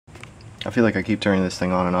I feel like I keep turning this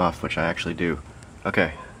thing on and off, which I actually do.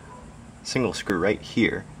 Okay, single screw right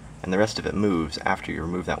here, and the rest of it moves after you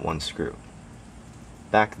remove that one screw.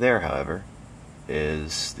 Back there, however,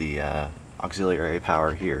 is the auxiliary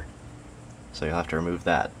power here. So you'll have to remove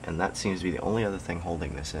that, and that seems to be the only other thing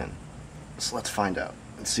holding this in. So let's find out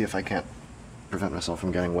and see if I can't prevent myself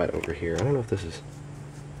from getting wet over here. I don't know if this is...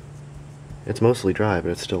 It's mostly dry,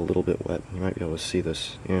 but it's still a little bit wet. You might be able to see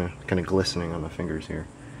this, yeah, kind of glistening on my fingers here.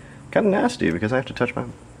 Kind of nasty because I have to touch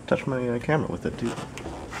my camera with it too.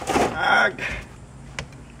 Ah!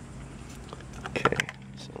 Okay,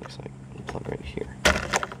 so it looks like I'll plug right here.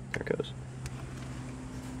 There it goes.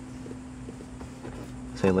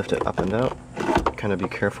 So you lift it up and out. Kind of be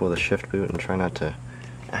careful with the shift boot and try not to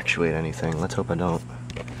actuate anything. Let's hope I don't.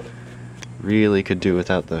 Really could do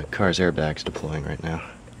without the car's airbags deploying right now.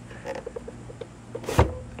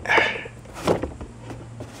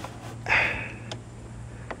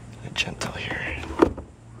 Gentle here.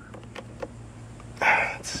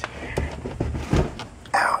 Let's see here.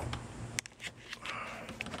 Ow!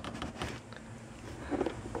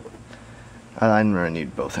 I'm gonna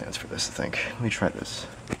need both hands for this, I think. Let me try this.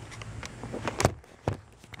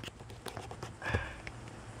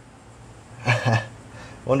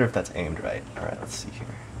 Wonder if that's aimed right. Alright, let's see here.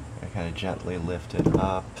 I kind of gently lift it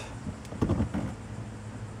up.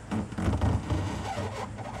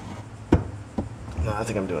 No, I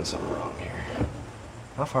think I'm doing something wrong here.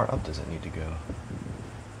 How far up does it need to go?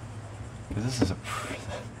 Because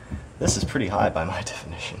this is pretty high by my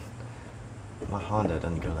definition. My Honda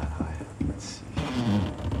doesn't go that high. Let's see.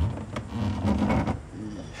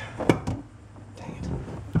 Dang it.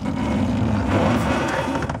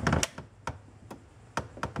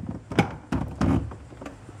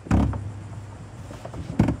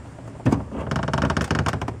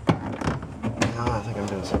 No, I think I'm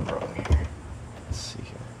doing something wrong here. Let's see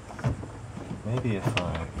here. Maybe if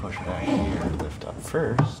I push back here, lift up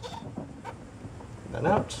first, then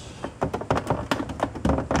out.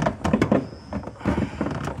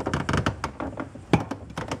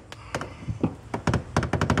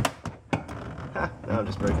 Ha! Now I'm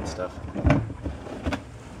just breaking stuff.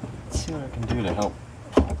 Let's see what I can do to help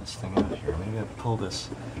pull this thing out here. Maybe I pull this.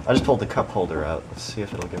 I just pulled the cup holder out. Let's see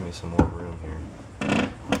if it'll give me some more room here.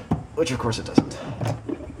 Which, of course, it doesn't.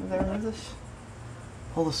 Did I remove this?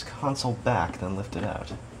 Pull this console back, then lift it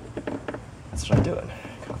out. That's what I'm doing.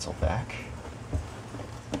 Console back,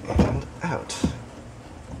 and out.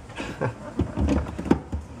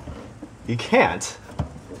 You can't?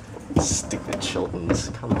 Stupid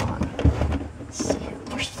Chiltons, come on. Let's see here,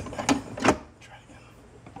 push the thing back in. Try it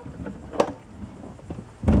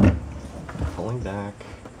again. Pulling back,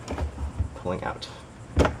 pulling out.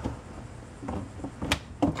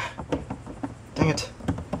 Dang it.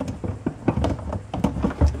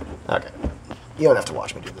 Okay. You don't have to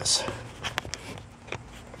watch me do this.